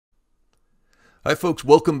Hi folks,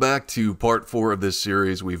 welcome back to part 4 of this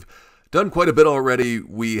series. We've done quite a bit already.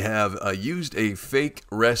 We have used a fake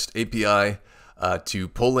REST API to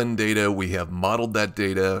pull in data. We have modeled that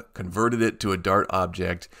data, converted it to a Dart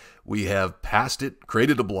object. We have passed it,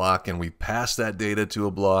 created a block, and we passed that data to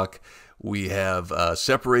a block. We have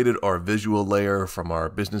separated our visual layer from our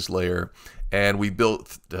business layer, and we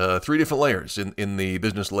built 3 different layers in the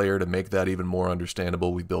business layer to make that even more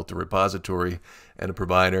understandable. We built a repository and a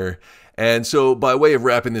provider. And so by way of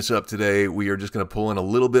wrapping this up today, we are just going to pull in a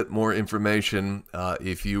little bit more information.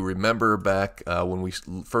 If you remember back when we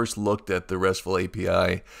first looked at the RESTful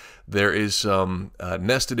API, there is some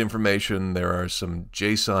nested information. There are some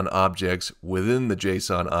JSON objects within the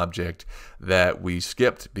JSON object that we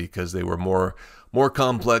skipped because they were more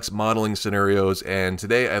complex modeling scenarios. And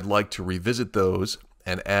today I'd like to revisit those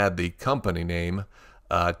and add the company name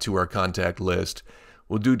to our contact list.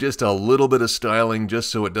 We'll do just a little bit of styling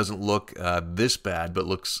just so it doesn't look this bad, but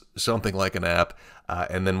looks something like an app.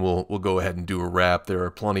 And then we'll go ahead and do a wrap. There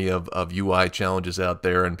are plenty of UI challenges out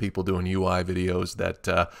there and people doing UI videos that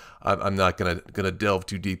I'm not gonna delve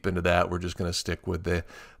too deep into that. We're just gonna stick with the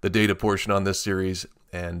data portion on this series,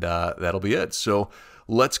 and that'll be it. So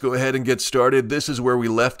let's go ahead and get started. This is where we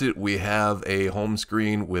left it. We have a home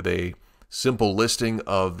screen with a simple listing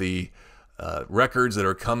of the records that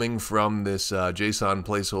are coming from this JSON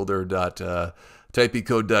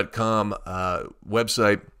placeholder.typecode.com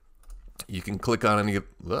website. You can click on any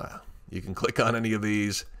of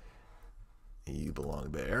these. You belong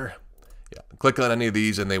there. Yeah, click on any of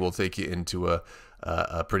these, and they will take you into a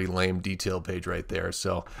pretty lame detail page right there.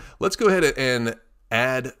 So let's go ahead and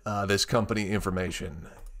add this company information,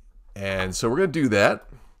 and so we're going to do that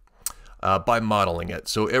by modeling it.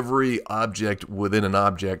 So every object within an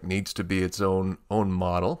object needs to be its own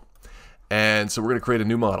model. And so we're going to create a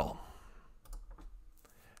new model.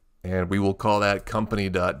 And we will call that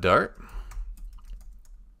company.dart.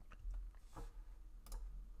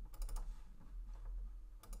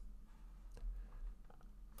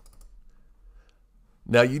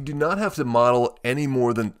 Now you do not have to model any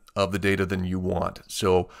more of the data than you want.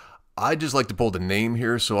 So I just like to pull the name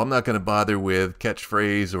here, so I'm not going to bother with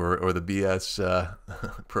catchphrase or the BS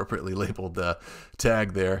appropriately labeled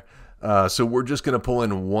tag there. So we're just going to pull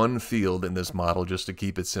in one field in this model just to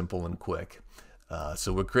keep it simple and quick.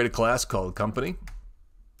 So we'll create a class called company.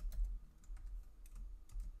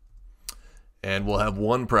 And we'll have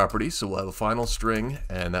one property, so we'll have a final string,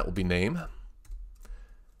 and that will be name.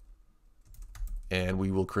 And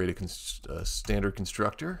we will create a standard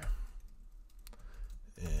constructor.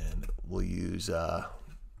 And we'll use a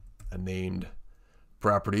named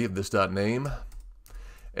property of this.name.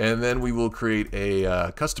 And then we will create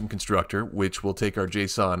a custom constructor, which will take our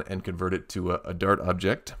JSON and convert it to a Dart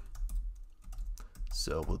object.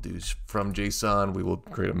 So we'll do from JSON, we will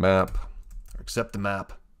create a map, or accept the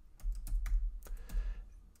map.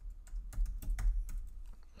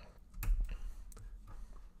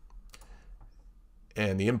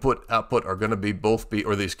 And the input output are going to be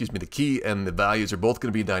the key and the values are both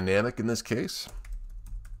going to be dynamic in this case.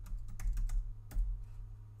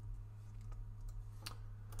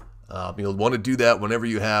 You'll want to do that whenever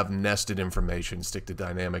you have nested information. Stick to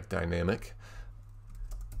dynamic.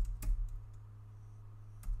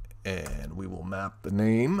 And we will map the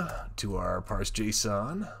name to our parse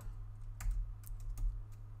JSON.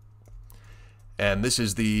 And this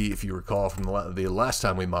is if you recall from the last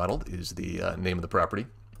time we modeled, is the name of the property.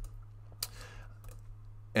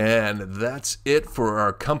 And that's it for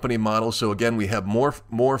our company model. So again, we have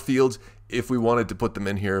more fields if we wanted to put them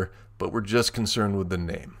in here, but we're just concerned with the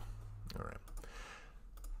name. All right.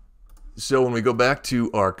 So when we go back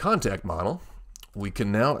to our contact model, we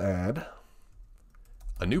can now add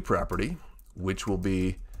a new property, which will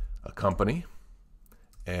be a company.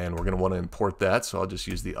 And we're going to want to import that, so I'll just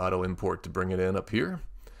use the auto import to bring it in up here.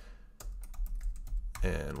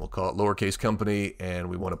 And we'll call it lowercase company, and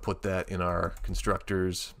we want to put that in our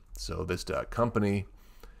constructors. So this.company.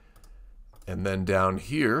 And then down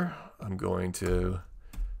here, I'm going to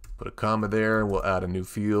put a comma there. We'll add a new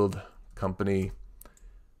field, company.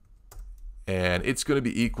 And it's going to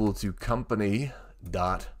be equal to company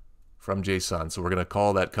dot from JSON. So we're going to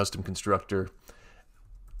call that custom constructor.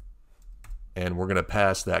 And we're going to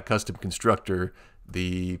pass that custom constructor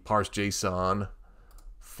the parse JSON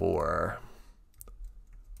for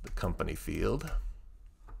the company field.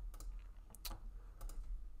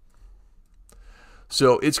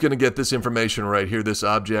 So it's going to get this information right here, this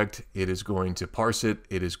object. It is going to parse it.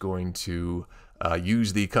 It is going to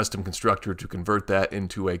use the custom constructor to convert that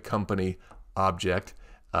into a company object.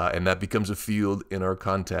 And that becomes a field in our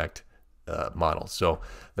contact model. So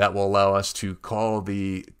that will allow us to call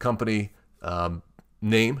the company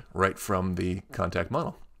name right from the contact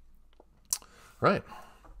model. Right.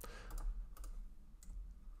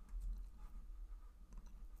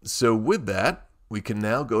 So with that, we can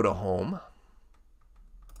now go to Home.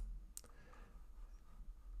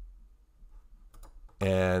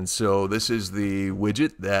 And so this is the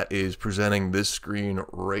widget that is presenting this screen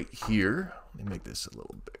right here. Let me make this a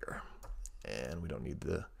little bigger. And we don't need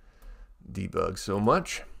the debug so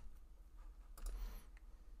much.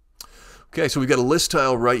 Okay, so we've got a list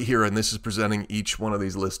tile right here, and this is presenting each one of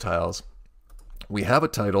these list tiles. We have a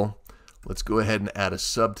title. Let's go ahead and add a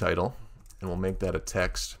subtitle, and we'll make that a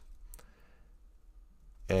text.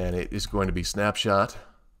 And it is going to be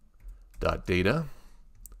snapshot.data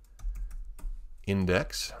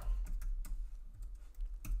index.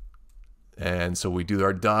 And so we do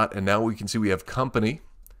our dot, and now we can see we have company.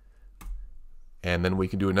 And then we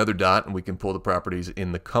can do another dot, and we can pull the properties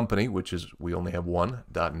in the company, which is, we only have one,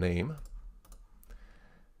 dot name.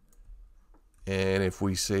 And if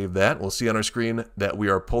we save that, we'll see on our screen that we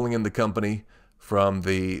are pulling in the company from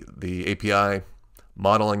the API,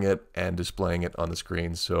 modeling it, and displaying it on the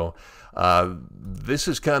screen. So this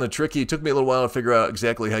is kind of tricky. It took me a little while to figure out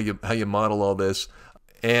exactly how you model all this.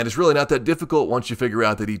 And it's really not that difficult once you figure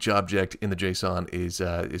out that each object in the JSON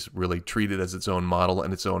is really treated as its own model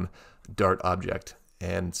and its own Dart object.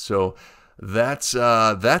 And so that's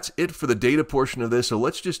it for the data portion of this. So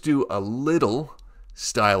let's just do a little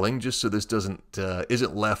styling just so this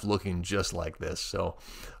isn't left looking just like this. So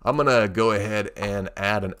I'm gonna go ahead and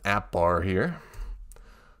add an app bar here.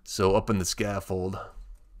 So up in the scaffold,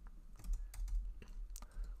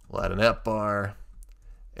 we'll add an app bar,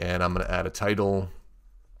 and I'm gonna add a title,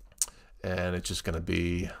 and it's just gonna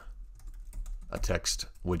be a text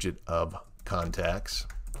widget of contacts.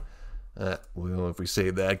 If we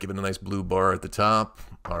save that, give it a nice blue bar at the top.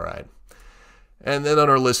 All right. And then on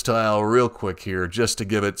our list tile, real quick here, just to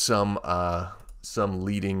give it some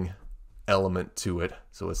leading element to it,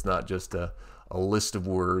 so it's not just a list of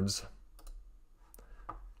words.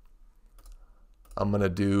 I'm going to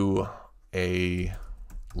do a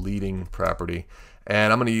leading property,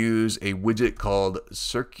 and I'm going to use a widget called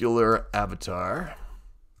circular avatar.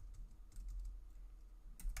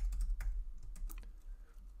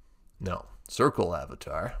 No, circle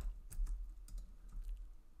avatar.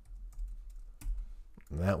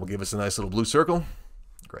 And that will give us a nice little blue circle.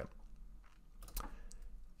 Great.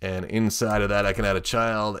 And inside of that, I can add a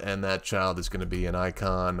child, and that child is going to be an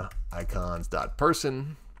icon,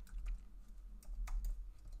 icons.person.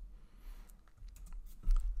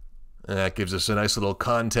 And that gives us a nice little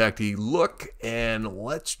contacty look. And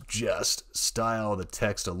let's just style the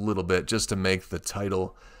text a little bit just to make the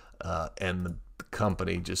title and the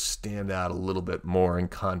company just stand out a little bit more in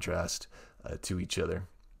contrast to each other.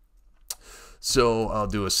 So I'll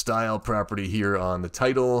do a style property here on the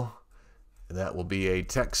title. That will be a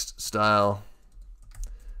text style.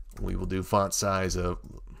 We will do font size of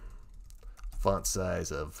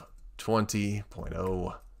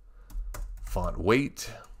 20.0, font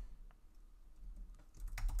weight.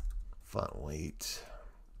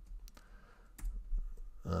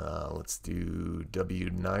 Let's do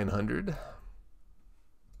W900.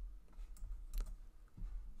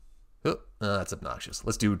 Oh, that's obnoxious.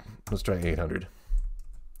 Let's try 800.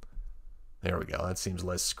 There we go. That seems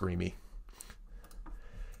less screamy.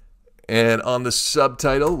 And on the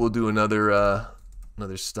subtitle, we'll do another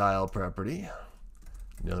style property,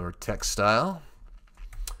 another text style.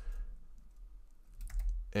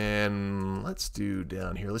 And let's do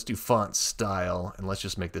down here, let's do font style, and let's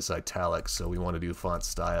just make this italic. So we want to do font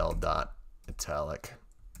style dot italic.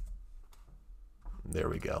 There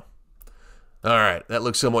we go. All right, that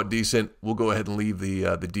looks somewhat decent. We'll go ahead and leave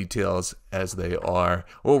the details as they are.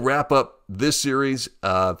 We'll wrap up this series.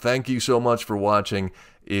 Thank you so much for watching.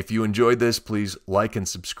 If you enjoyed this, please like and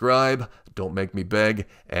subscribe. Don't make me beg,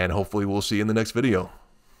 and hopefully we'll see you in the next video.